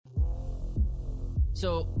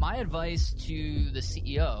So my advice to the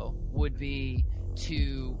CEO would be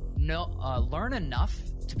to learn enough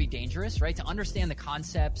to be dangerous, right? To understand the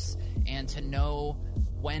concepts and to know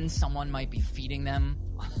when someone might be feeding them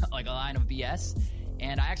like a line of BS.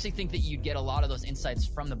 And I actually think that you'd get a lot of those insights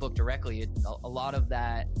from the book directly. A lot of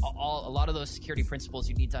those security principles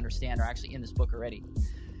you need to understand are actually in this book already.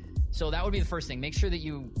 So that would be the first thing. Make sure that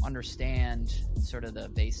you understand sort of the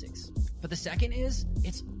basics. But the second is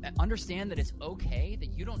understand that it's okay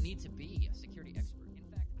that you don't need to be a security expert. In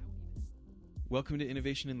fact, Welcome to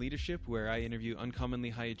Innovation and Leadership, where I interview uncommonly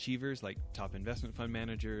high achievers like top investment fund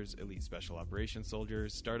managers, elite special operations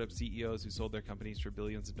soldiers, startup CEOs who sold their companies for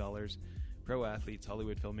billions of dollars, pro athletes,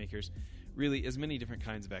 Hollywood filmmakers, really as many different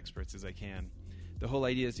kinds of experts as I can. The whole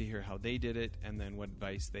idea is to hear how they did it and then what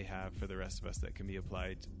advice they have for the rest of us that can be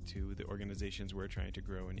applied to the organizations we're trying to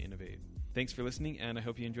grow and innovate. Thanks for listening, and I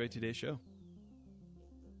hope you enjoyed today's show.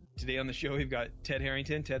 Today on the show, we've got Ted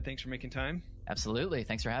Harrington. Ted, thanks for making time. Absolutely.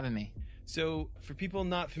 Thanks for having me. So for people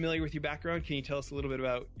not familiar with your background, can you tell us a little bit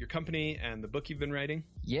about your company and the book you've been writing?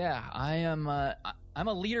 Yeah, I'm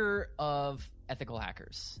a leader of ethical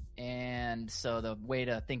hackers. And so the way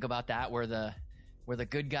to think about that, we're the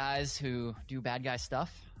good guys who do bad guy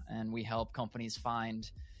stuff, and we help companies find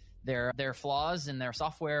their flaws in their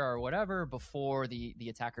software or whatever before the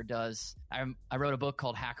attacker does. I wrote a book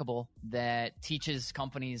called Hackable that teaches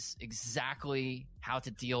companies exactly how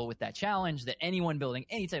to deal with that challenge that anyone building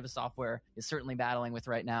any type of software is certainly battling with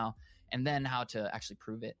right now, and then how to actually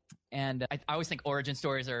prove it. And I always think origin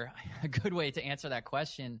stories are a good way to answer that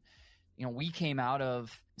question. You know, we came out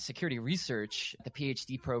of security research, the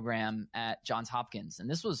PhD program at Johns Hopkins, and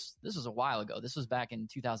this was a while ago. This was back in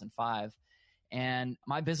 2005. And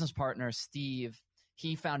my business partner, Steve,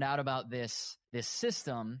 he found out about this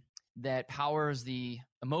system that powers the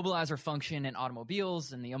immobilizer function in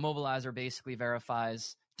automobiles. And the immobilizer basically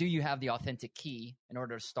verifies, do you have the authentic key in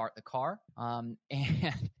order to start the car? And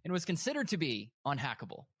it was considered to be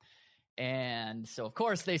unhackable. And so, of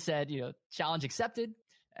course, they said, challenge accepted.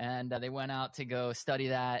 And they went out to go study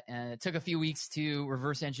that. And it took a few weeks to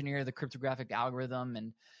reverse engineer the cryptographic algorithm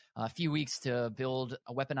and a few weeks to build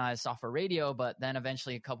a weaponized software radio. But then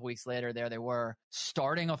eventually a couple weeks later, there they were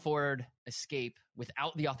starting a Ford Escape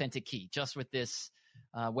without the authentic key, just with this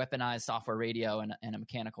weaponized software radio and a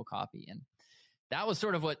mechanical copy. And that was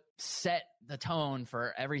sort of what set the tone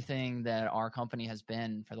for everything that our company has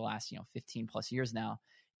been for the last 15 plus years now.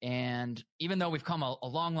 And even though we've come a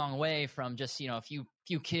long, long way from just, a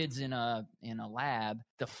few kids in a lab,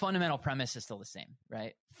 the fundamental premise is still the same,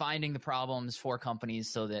 right? Finding the problems for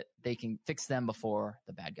companies so that they can fix them before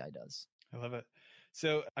the bad guy does. I love it.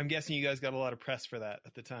 So I'm guessing you guys got a lot of press for that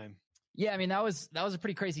at the time. Yeah, I mean, that was a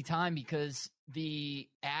pretty crazy time because the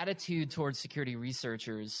attitude towards security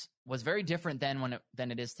researchers was very different than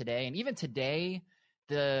it is today. And even today,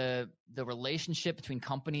 the relationship between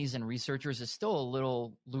companies and researchers is still a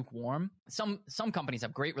little lukewarm. Some companies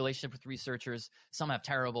have great relationship with researchers, some have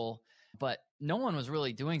terrible, but no one was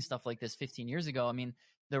really doing stuff like this 15 years ago. I mean,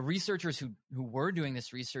 the researchers who were doing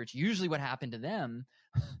this research, usually what happened to them,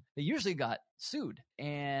 they usually got sued.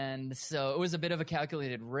 And so it was a bit of a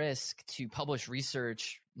calculated risk to publish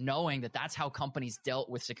research, knowing that that's how companies dealt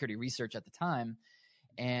with security research at the time.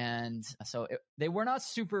 And so they were not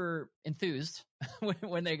super enthused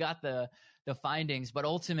when they got the findings, but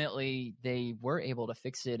ultimately they were able to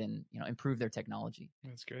fix it and improve their technology.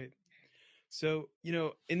 That's great. So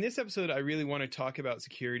in this episode, I really want to talk about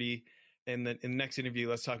security, and then in the next interview,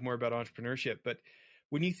 let's talk more about entrepreneurship. But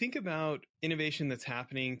when you think about innovation that's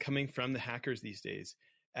happening coming from the hackers these days,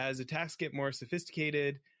 as attacks get more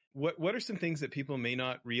sophisticated, what are some things that people may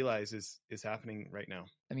not realize is happening right now?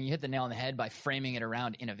 I mean, you hit the nail on the head by framing it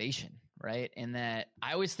around innovation, right? In that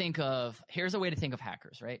I always think here's a way to think of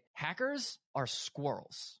hackers, right? Hackers are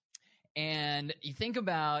squirrels. And you think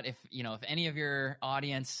about if any of your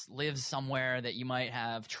audience lives somewhere that you might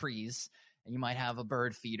have trees and you might have a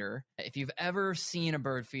bird feeder. If you've ever seen a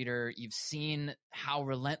bird feeder, you've seen how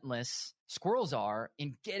relentless squirrels are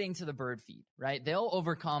in getting to the bird feed, right? They'll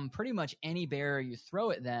overcome pretty much any barrier you throw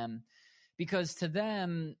at them because to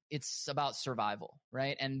them, it's about survival,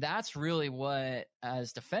 right? And that's really what,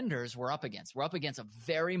 as defenders, we're up against. We're up against a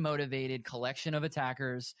very motivated collection of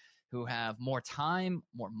attackers who have more time,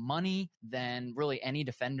 more money than really any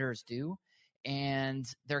defenders do. And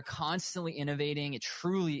they're constantly innovating. It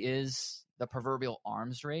truly is the proverbial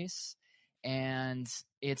arms race. And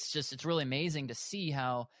it's really amazing to see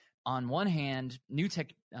how, on one hand, new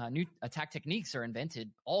attack techniques are invented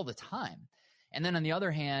all the time. And then on the other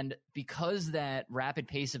hand, because that rapid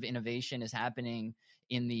pace of innovation is happening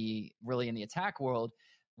in the attack world,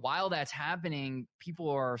 while that's happening, people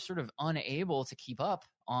are sort of unable to keep up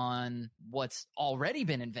on what's already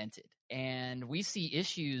been invented. And we see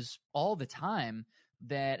issues all the time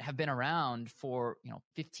that have been around for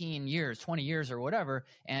 15 years, 20 years or whatever,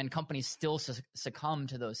 and companies still succumb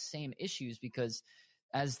to those same issues because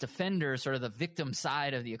as defenders, sort of the victim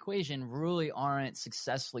side of the equation, really aren't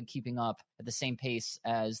successfully keeping up at the same pace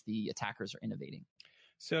as the attackers are innovating.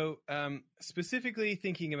 So specifically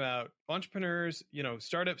thinking about entrepreneurs,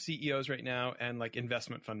 startup CEOs right now, and like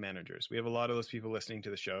investment fund managers, we have a lot of those people listening to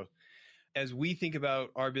the show. As we think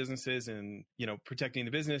about our businesses and, protecting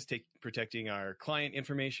the business, protecting our client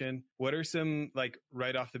information, what are some like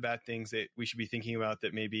right off the bat things that we should be thinking about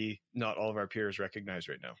that maybe not all of our peers recognize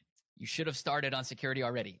right now? You should have started on security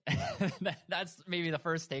already. That's maybe the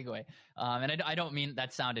first takeaway. And I don't mean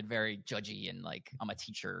that sounded very judgy and like I'm a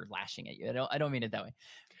teacher lashing at you. I don't mean it that way.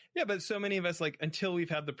 Yeah, but so many of us, like, until we've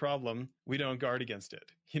had the problem, we don't guard against it.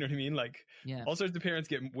 You know what I mean? Like, all sorts of parents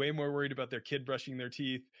get way more worried about their kid brushing their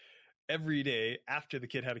teeth every day after the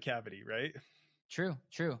kid had a cavity, right? True.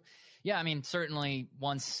 Yeah, I mean, certainly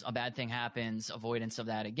once a bad thing happens, avoidance of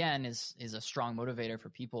that again is a strong motivator for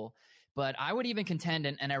people. But I would even contend,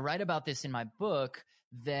 and I write about this in my book,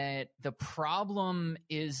 that the problem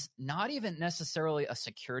is not even necessarily a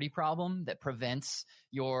security problem that prevents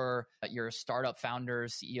your startup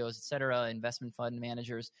founders, CEOs, et cetera, investment fund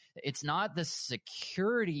managers. It's not the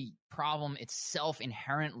security problem itself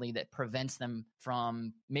inherently that prevents them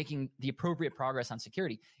from making the appropriate progress on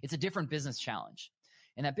security. It's a different business challenge.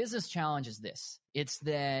 And that business challenge is this. It's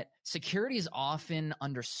that security is often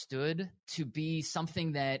understood to be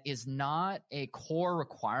something that is not a core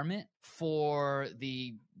requirement for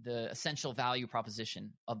the essential value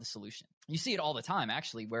proposition of the solution. You see it all the time,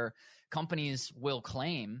 actually, where companies will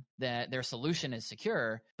claim that their solution is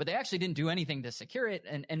secure, but they actually didn't do anything to secure it.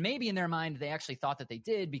 And maybe in their mind, they actually thought that they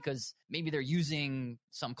did because maybe they're using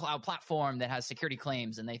some cloud platform that has security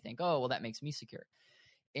claims and they think, oh, well, that makes me secure.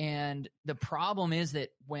 And the problem is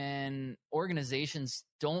that when organizations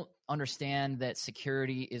don't understand that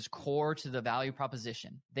security is core to the value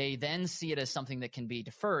proposition, they then see it as something that can be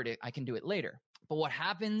deferred. I can do it later. But what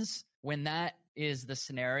happens when that is the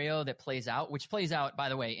scenario that plays out, which plays out, by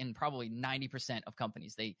the way, in probably 90% of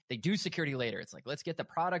companies, they do security later. It's like, let's get the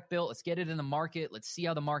product built. Let's get it in the market. Let's see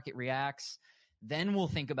how the market reacts. Then we'll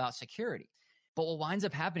think about security. But what winds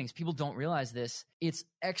up happening is people don't realize this. It's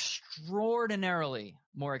extraordinarily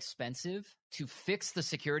more expensive to fix the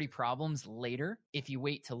security problems later if you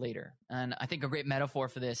wait till later. And I think a great metaphor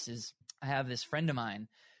for this is I have this friend of mine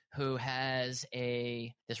who has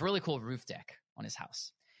this really cool roof deck on his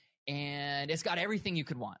house. And it's got everything you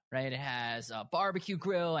could want, right? It has a barbecue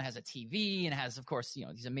grill, it has a TV, and it has, of course,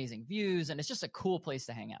 these amazing views, and it's just a cool place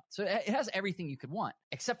to hang out. So it has everything you could want,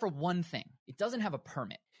 except for one thing. It doesn't have a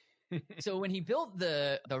permit. So when he built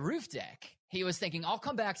the roof deck, he was thinking, I'll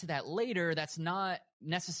come back to that later. That's not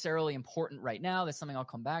necessarily important right now. That's something I'll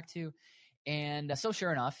come back to. And so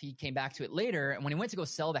sure enough, he came back to it later. And when he went to go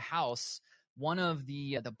sell the house, one of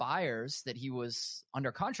the buyers that he was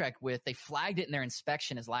under contract with, they flagged it in their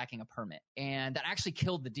inspection as lacking a permit. And that actually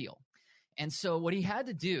killed the deal. And so what he had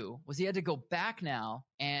to do was he had to go back now,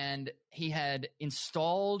 and he had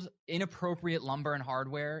installed inappropriate lumber and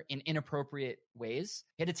hardware in inappropriate ways.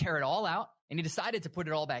 He had to tear it all out, and he decided to put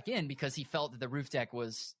it all back in because he felt that the roof deck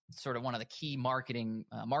was sort of one of the key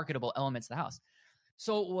marketable elements of the house.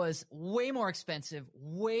 So it was way more expensive,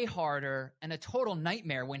 way harder, and a total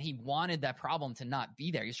nightmare when he wanted that problem to not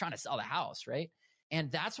be there. He was trying to sell the house, right? And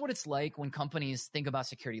that's what it's like when companies think about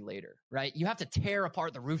security later, right? You have to tear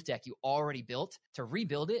apart the roof deck you already built to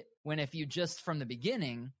rebuild it, when if you just from the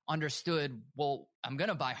beginning understood, well, I'm going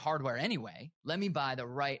to buy hardware anyway. Let me buy the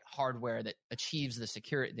right hardware that achieves the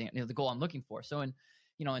security, the goal I'm looking for. So in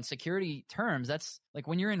security terms, that's like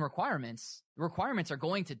when you're in requirements, the requirements are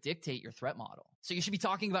going to dictate your threat model. So you should be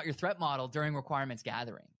talking about your threat model during requirements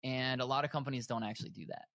gathering. And a lot of companies don't actually do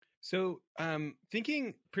that. So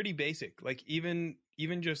thinking pretty basic, like even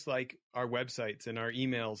just like our websites and our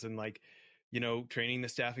emails and like, training the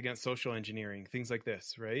staff against social engineering, things like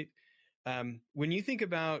this, right? When you think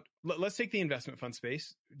about, let's take the investment fund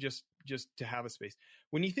space, just to have a space.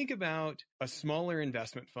 When you think about a smaller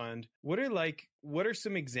investment fund, what are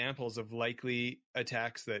some examples of likely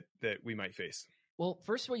attacks that we might face? Well,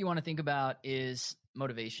 first, what you want to think about is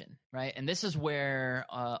motivation, right? And this is where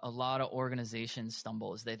a lot of organizations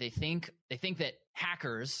stumble, is that they think that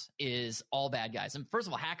hackers is all bad guys. And first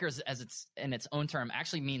of all, hackers, as it's in its own term,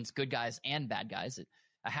 actually means good guys and bad guys.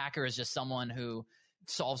 A hacker is just someone who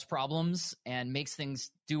solves problems and makes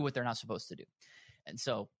things do what they're not supposed to do. And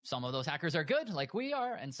so some of those hackers are good, like we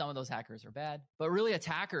are, and some of those hackers are bad. But really,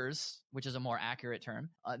 attackers, which is a more accurate term,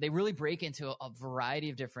 they really break into a variety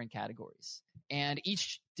of different categories. And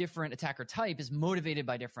each different attacker type is motivated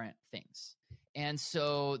by different things. And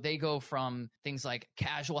so they go from things like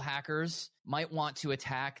casual hackers might want to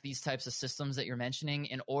attack these types of systems that you're mentioning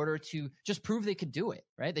in order to just prove they could do it,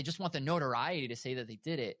 right? They just want the notoriety to say that they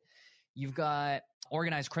did it. You've got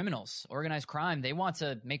organized criminals, organized crime. They want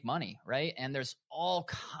to make money, right? And there's all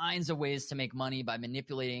kinds of ways to make money by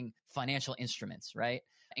manipulating financial instruments, right?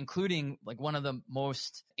 Including like one of the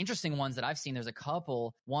most interesting ones that I've seen. There's a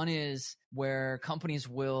couple. One is where companies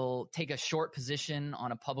will take a short position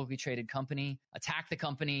on a publicly traded company, attack the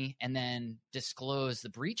company, and then disclose the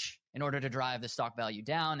breach in order to drive the stock value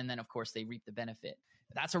down. And then, of course, they reap the benefit.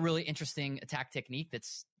 That's a really interesting attack technique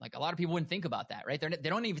that's like a lot of people wouldn't think about that, right? They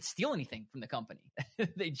don't even steal anything from the company.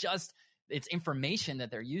 It's information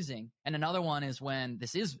that they're using. And another one is when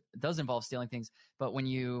does involve stealing things, but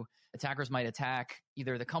when attackers might attack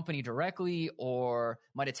either the company directly or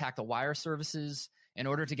might attack the wire services in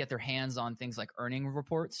order to get their hands on things like earning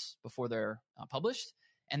reports before they're published,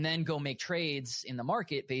 and then go make trades in the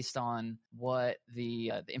market based on what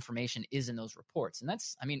the information is in those reports. And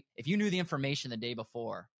that's, I mean, if you knew the information the day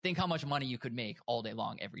before, think how much money you could make all day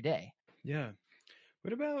long, every day. Yeah.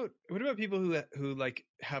 What about people who like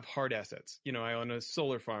have hard assets? You know, I own a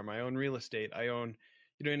solar farm, I own real estate, I own,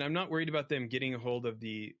 you know, and I'm not worried about them getting a hold of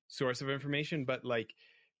the source of information, but like,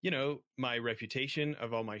 you know, my reputation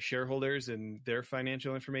of all my shareholders and their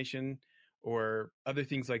financial information or other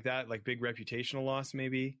things like that, like big reputational loss,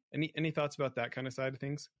 maybe. Any thoughts about that kind of side of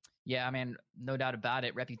things? Yeah, I mean, no doubt about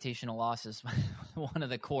it. Reputational loss is one of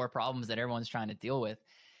the core problems that everyone's trying to deal with.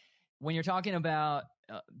 When you're talking about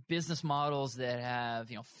business models that have,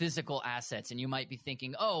 you know, physical assets, and you might be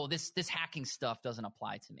thinking, oh, this hacking stuff doesn't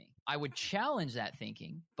apply to me. I would challenge that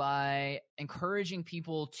thinking by encouraging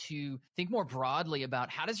people to think more broadly about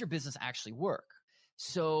how does your business actually work?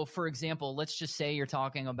 So, for example, let's just say you're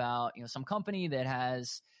talking about, you know, some company that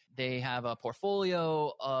they have a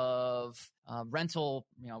portfolio of residential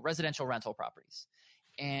rental properties.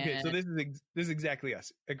 And okay, so this is exactly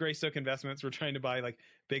us at Greystoke Investments. We're trying to buy like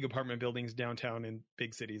big apartment buildings downtown in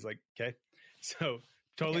big cities. Like, okay, so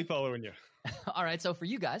totally following you. All right. So for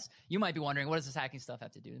you guys, you might be wondering, what does this hacking stuff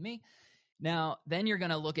have to do with me? Now, then you're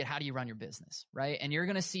going to look at how do you run your business, right? And you're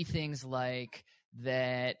going to see things like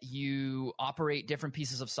that you operate different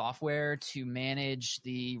pieces of software to manage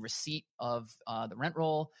the receipt of the rent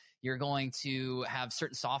roll. You're going to have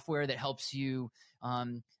certain software that helps you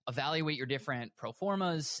evaluate your different pro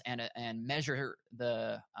formas and measure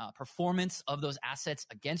the performance of those assets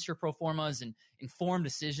against your pro formas and inform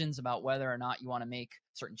decisions about whether or not you want to make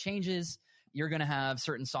certain changes. You're going to have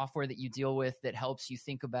certain software that you deal with that helps you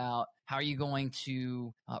think about how are you going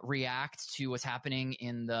to react to what's happening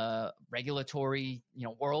in the regulatory, you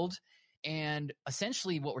know, world. And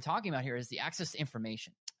essentially what we're talking about here is the access to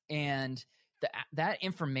information. And that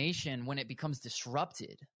information, when it becomes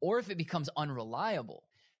disrupted or if it becomes unreliable,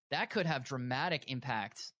 that could have dramatic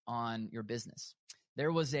impact on your business.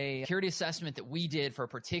 There was a security assessment that we did for a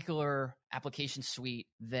particular application suite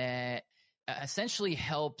that essentially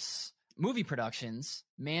helps movie productions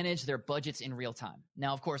manage their budgets in real time.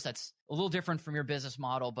 Now, of course, that's a little different from your business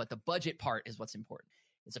model, but the budget part is what's important.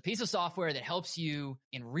 It's a piece of software that helps you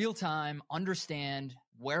in real time understand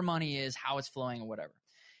where money is, how it's flowing, or whatever.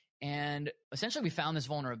 And essentially, we found this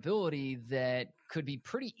vulnerability that could be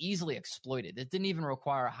pretty easily exploited. It didn't even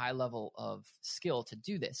require a high level of skill to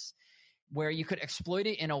do this, where you could exploit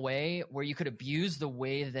it in a way where you could abuse the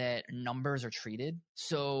way that numbers are treated.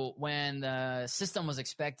 So when the system was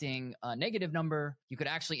expecting a negative number, you could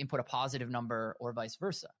actually input a positive number or vice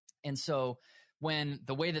versa. And so when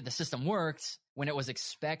the way that the system worked, when it was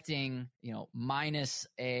expecting, you know, minus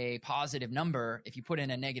a positive number, if you put in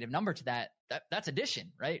a negative number to that's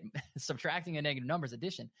addition, right? Subtracting a negative number is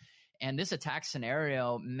addition. And this attack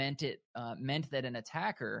scenario meant that an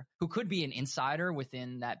attacker who could be an insider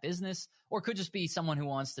within that business or could just be someone who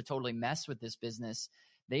wants to totally mess with this business,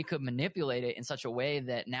 they could manipulate it in such a way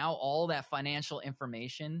that now all that financial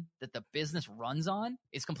information that the business runs on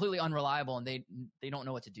is completely unreliable and they don't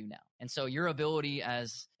know what to do now. And so your ability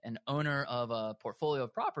as an owner of a portfolio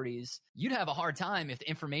of properties, you'd have a hard time if the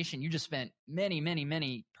information you just spent many, many,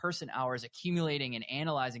 many person hours accumulating and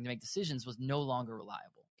analyzing to make decisions was no longer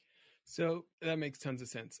reliable. So that makes tons of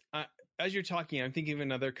sense. As you're talking, I'm thinking of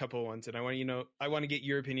another couple of ones, and I want to get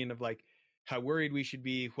your opinion of like how worried we should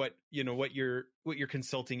be, what your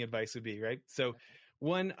consulting advice would be, right? So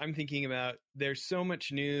one, I'm thinking about, there's so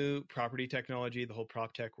much new property technology, the whole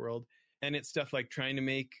prop tech world. And it's stuff like trying to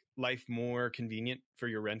make life more convenient for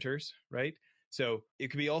your renters, right? So it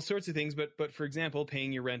could be all sorts of things, but for example,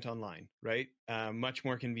 paying your rent online, right? Much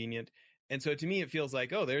more convenient. And so to me, it feels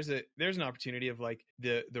like, oh, there's an opportunity of like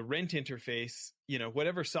the rent interface,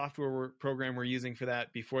 whatever software program we're using for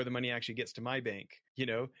that before the money actually gets to my bank,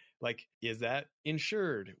 like, is that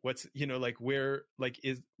insured? What's, like where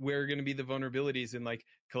going to be the vulnerabilities in like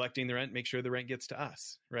collecting the rent, make sure the rent gets to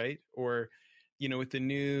us, right? Or, with the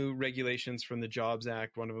new regulations from the Jobs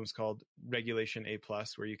Act, one of them is called Regulation A+,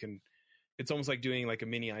 where it's almost like doing like a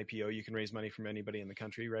mini IPO. You can raise money from anybody in the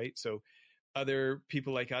country, right? So other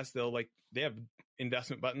people like us, they have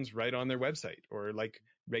investment buttons right on their website, or like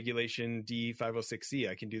Regulation D506C.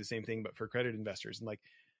 I can do the same thing, but for credit investors. And like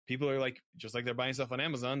people are like, just like they're buying stuff on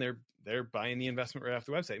Amazon, they're buying the investment right off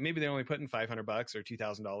the website. Maybe they're only putting $500 or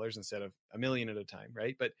 $2,000 instead of $1 million at a time,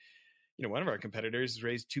 right? But one of our competitors has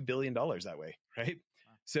raised $2 billion that way, right?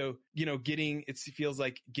 So, it feels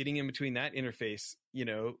like getting in between that interface,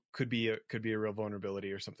 could be a real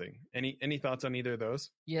vulnerability or something. Any thoughts on either of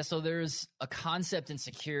those? Yeah. So there's a concept in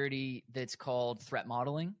security that's called threat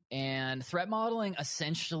modeling, and threat modeling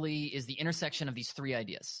essentially is the intersection of these three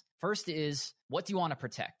ideas. First is, what do you want to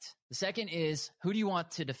protect? The second is, who do you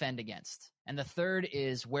want to defend against? And the third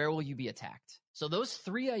is, where will you be attacked? So those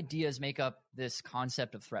three ideas make up this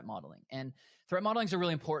concept of threat modeling. And threat modeling is a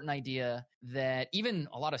really important idea that even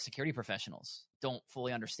a lot of security professionals don't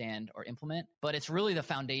fully understand or implement, but it's really the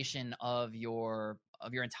foundation of your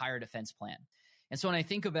entire defense plan. And so when I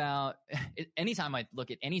think about it, anytime I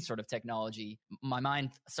look at any sort of technology, my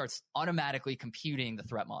mind starts automatically computing the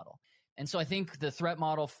threat model. And so I think the threat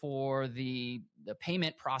model for the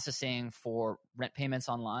payment processing for rent payments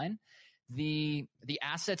online, the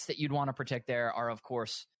assets that you'd want to protect there are, of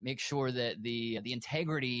course, make sure that the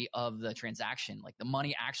integrity of the transaction, like the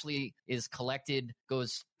money actually is collected,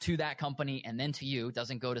 goes to that company and then to you,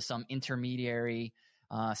 doesn't go to some intermediary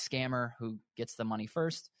scammer who gets the money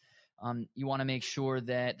first. You want to make sure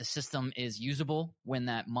that the system is usable when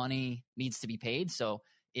that money needs to be paid. So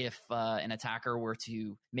if an attacker were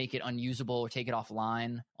to make it unusable or take it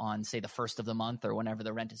offline on, say, the first of the month or whenever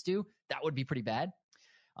the rent is due, that would be pretty bad.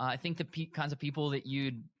 I think the kinds of people that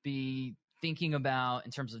you'd be thinking about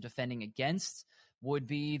in terms of defending against would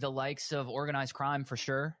be the likes of organized crime, for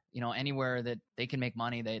sure. Anywhere that they can make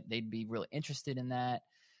money, they'd be really interested in that.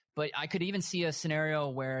 But I could even see a scenario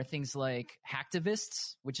where things like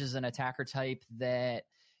hacktivists, which is an attacker type that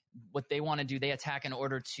what they want to do, they attack in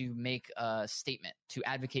order to make a statement, to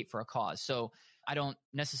advocate for a cause. So I don't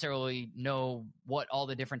necessarily know what all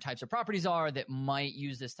the different types of properties are that might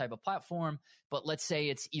use this type of platform, but let's say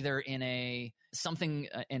it's either in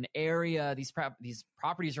an area, these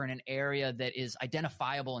properties are in an area that is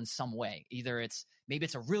identifiable in some way. Either maybe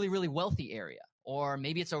it's a really, really wealthy area, or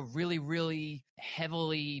maybe it's a really, really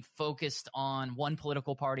heavily focused on one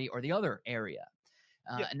political party or the other area.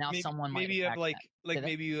 And now someone might maybe you have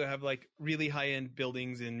maybe you have like really high end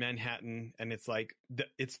buildings in Manhattan, and it's like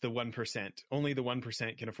it's the 1%. Only the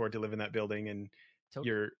 1% can afford to live in that building, and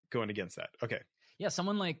you're going against that. Okay. Yeah,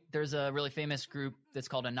 there's a really famous group that's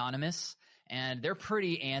called Anonymous, and they're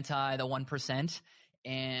pretty anti the 1%.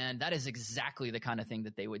 And that is exactly the kind of thing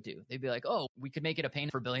that they would do. They'd be like, oh, we could make it a pain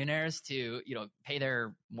for billionaires to, pay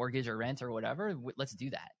their mortgage or rent or whatever. Let's do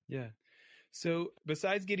that. Yeah. So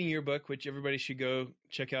besides getting your book, which everybody should go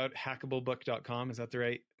check out, hackablebook.com. Is that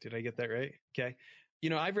did I get that right? Okay.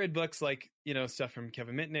 I've read books like, stuff from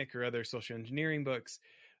Kevin Mitnick or other social engineering books.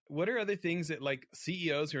 What are other things that like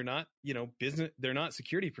CEOs who are not, they're not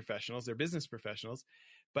security professionals, they're business professionals,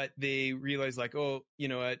 but they realize like, oh, you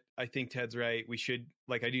know what? I think Ted's right. We should,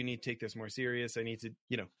 I do need to take this more serious. I need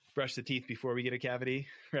to, brush the teeth before we get a cavity,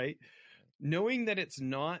 right? Knowing that it's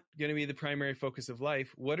not going to be the primary focus of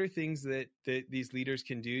life, what are things that these leaders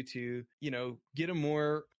can do to, get a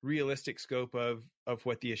more realistic scope of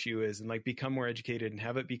what the issue is, and become more educated and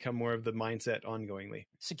have it become more of the mindset ongoingly?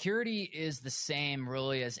 Security is the same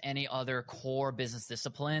really as any other core business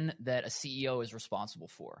discipline that a CEO is responsible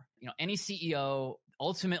for. Any CEO,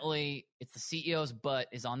 ultimately, it's the CEO's butt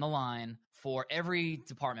is on the line for every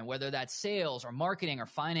department, whether that's sales or marketing or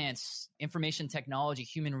finance, information technology,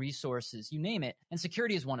 human resources, you name it. And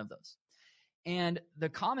security is one of those. And the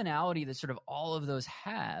commonality that sort of all of those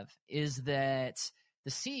have is that the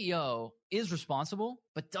CEO is responsible,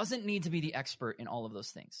 but doesn't need to be the expert in all of those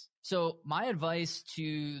things. So my advice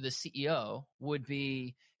to the CEO would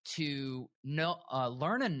be to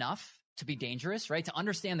learn enough to be dangerous, right? To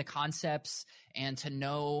understand the concepts and to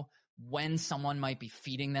know when someone might be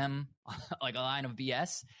feeding them like a line of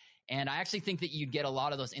BS, And I actually think that you'd get a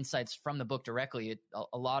lot of those insights from the book directly.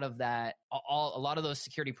 A lot of that, a lot of those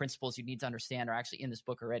security principles you need to understand are actually in this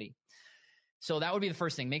book already. So that would be the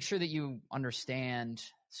first thing. Make sure that you understand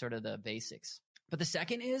sort of the basics. But the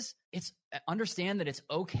second is understand that it's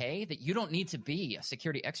okay that you don't need to be a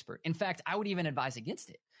security expert. In fact, I would even advise against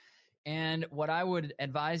it. And what I would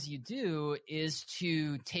advise you do is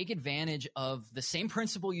to take advantage of the same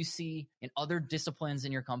principle you see in other disciplines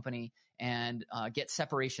in your company and get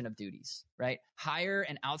separation of duties, right? Hire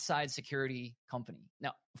an outside security company.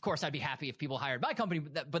 Now, of course, I'd be happy if people hired my company,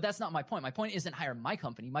 but that's not my point. My point isn't hire my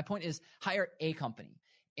company. My point is hire a company.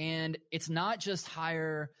 And it's not just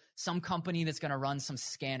hire some company that's going to run some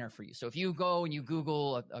scanner for you. So if you go and you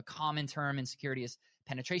Google a common term in security is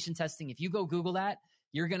penetration testing, if you go Google that,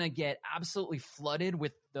 you're going to get absolutely flooded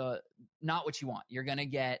with not what you want. You're going to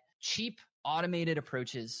get cheap automated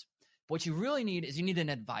approaches. What you really need is you need an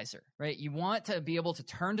advisor, right? You want to be able to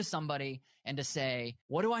turn to somebody and to say,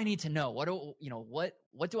 what do I need to know? What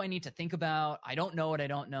do I need to think about? I don't know what I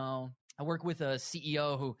don't know. I work with a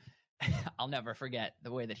CEO who I'll never forget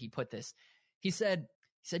the way that he put this. He said,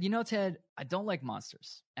 Ted, I don't like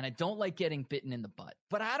monsters and I don't like getting bitten in the butt,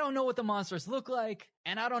 but I don't know what the monsters look like.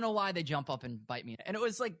 And I don't know why they jump up and bite me. And it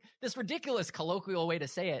was like this ridiculous colloquial way to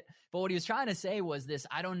say it. But what he was trying to say was this,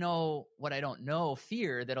 I don't know what I don't know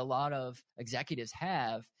fear that a lot of executives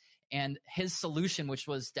have. And his solution, which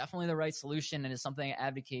was definitely the right solution and is something I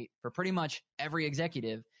advocate for pretty much every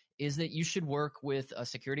executive, is that you should work with a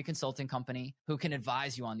security consulting company who can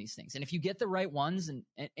advise you on these things. And if you get the right ones, and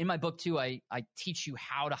in my book too, I teach you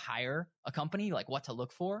how to hire a company, like what to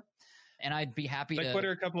look for. And I'd be happy to... What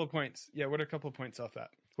are a couple of points? Yeah, what are a couple of points off that?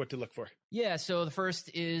 What to look for? Yeah, so the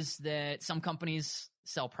first is that some companies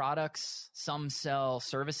sell products, some sell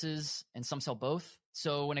services, and some sell both.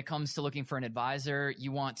 So when it comes to looking for an advisor,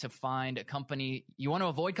 you want to find a company, you want to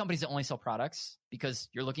avoid companies that only sell products because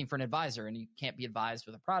you're looking for an advisor and you can't be advised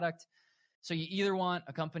with a product. So you either want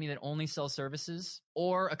a company that only sells services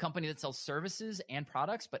or a company that sells services and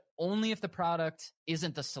products, but only if the product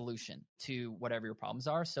isn't the solution to whatever your problems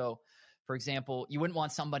are. So for example, you wouldn't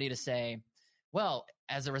want somebody to say, well,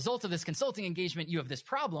 as a result of this consulting engagement, you have this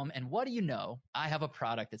problem. And what do you know? I have a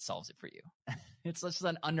product that solves it for you. It's just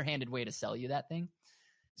an underhanded way to sell you that thing.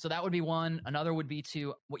 So that would be one. Another would be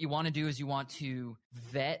what you want to do is you want to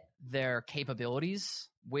vet their capabilities,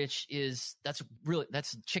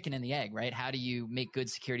 that's chicken and the egg, right? How do you make good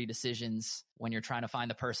security decisions when you're trying to find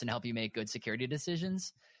the person to help you make good security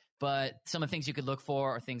decisions? But some of the things you could look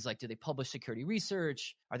for are things like, do they publish security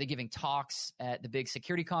research? Are they giving talks at the big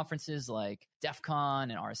security conferences like DEF CON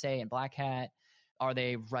and RSA and Black Hat? Are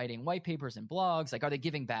they writing white papers and blogs? Like, are they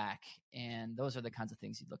giving back? And those are the kinds of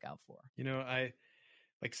things you'd look out for.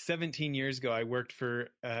 Like 17 years ago, I worked for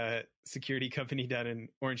a security company down in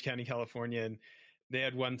Orange County, California, and they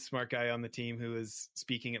had one smart guy on the team who was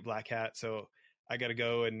speaking at Black Hat. So I got to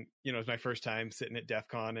go, and it was my first time sitting at DEF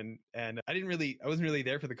CON, and I wasn't really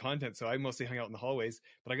there for the content, so I mostly hung out in the hallways.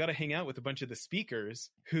 But I got to hang out with a bunch of the speakers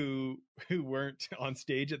who weren't on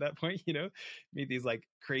stage at that point. Meet these like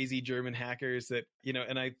crazy German hackers that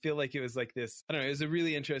and I feel like it was like this. I don't know. It was a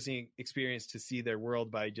really interesting experience to see their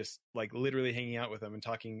world by just like literally hanging out with them and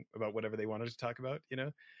talking about whatever they wanted to talk about.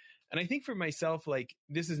 And I think for myself, like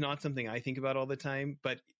this is not something I think about all the time,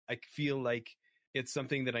 but I feel like it's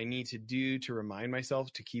something that I need to do to remind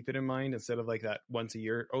myself to keep it in mind instead of like that once a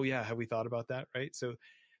year. Oh yeah. Have we thought about that? Right. So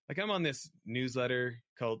like I'm on this newsletter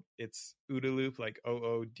called it's OODA Loop, like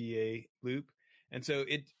OODA Loop. And so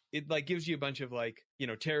it like gives you a bunch of like,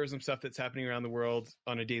 terrorism stuff that's happening around the world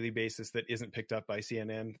on a daily basis that isn't picked up by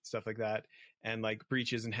CNN, stuff like that. And like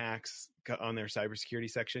breaches and hacks on their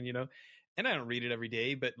cybersecurity section, and I don't read it every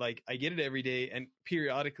day, but like I get it every day and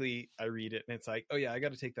periodically I read it and it's like, oh yeah, I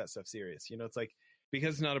got to take that stuff serious. It's like,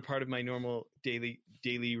 because it's not a part of my normal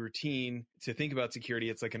daily routine to think about security,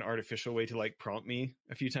 it's like an artificial way to like prompt me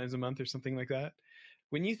a few times a month or something like that.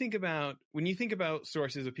 When you think about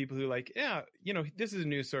sources of people who like, yeah, this is a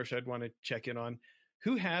news source I'd want to check in on,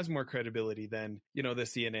 who has more credibility than, the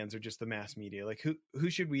CNNs or just the mass media? Like who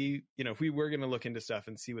should we, if we were going to look into stuff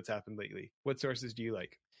and see what's happened lately, what sources do you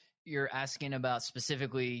like? You're asking about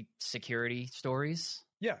specifically security stories?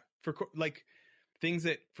 Yeah. For like things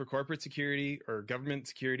that for corporate security or government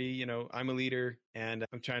security, I'm a leader and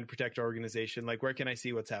I'm trying to protect our organization. Like, where can I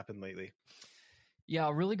see what's happened lately? Yeah,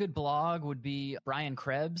 a really good blog would be Brian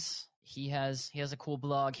Krebs. He has a cool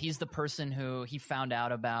blog. He's the person who he found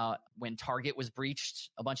out about when Target was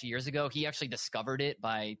breached a bunch of years ago. He actually discovered it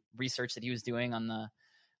by research that he was doing on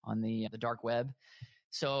the dark web.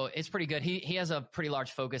 So it's pretty good. He has a pretty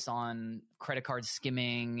large focus on credit card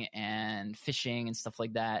skimming and phishing and stuff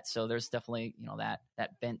like that. So there's definitely, that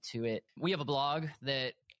bent to it. We have a blog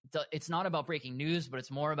that it's not about breaking news, but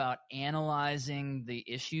it's more about analyzing the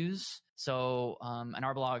issues. So, and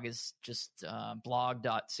our blog is just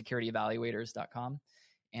blog.securityevaluators.com.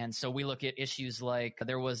 And so we look at issues like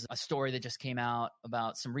there was a story that just came out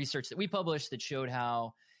about some research that we published that showed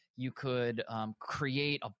how you could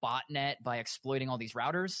create a botnet by exploiting all these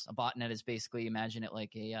routers. A botnet is basically, imagine it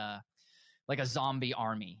like a zombie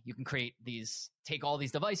army. You can take all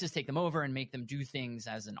these devices, take them over, and make them do things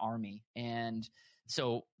as an army. And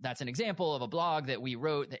so that's an example of a blog that we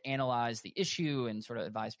wrote that analyzed the issue and sort of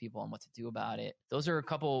advised people on what to do about it. Those are a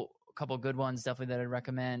couple good ones definitely that I'd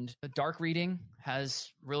recommend. The Dark Reading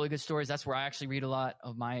has really good stories. That's where I actually read a lot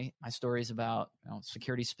of my stories about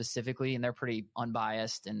security specifically, and they're pretty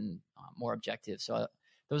unbiased and more objective. So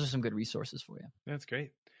those are some good resources for you. That's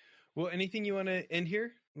great. Well, anything you want to end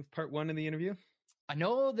here with part 1 of the interview? I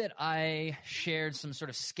know that I shared some sort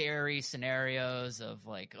of scary scenarios of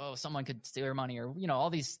like, oh, someone could steal your money or, all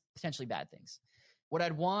these potentially bad things. What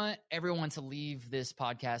I'd want everyone to leave this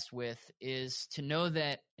podcast with is to know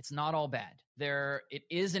that it's not all bad. It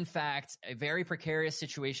is, in fact, a very precarious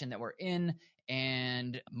situation that we're in,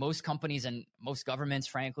 and most companies and most governments,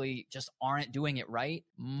 frankly, just aren't doing it right,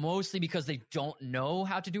 mostly because they don't know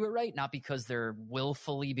how to do it right, not because they're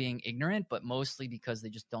willfully being ignorant, but mostly because they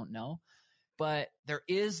just don't know. But there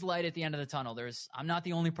is light at the end of the tunnel. I'm not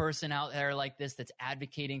the only person out there like this that's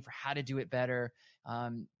advocating for how to do it better.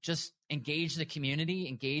 Just engage the community,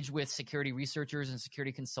 engage with security researchers and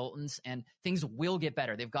security consultants, and things will get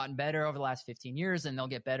better. They've gotten better over the last 15 years, and they'll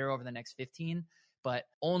get better over the next 15, but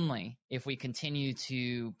only if we continue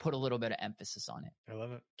to put a little bit of emphasis on it. I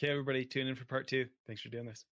love it. Okay, everybody, tune in for part 2. Thanks for doing this.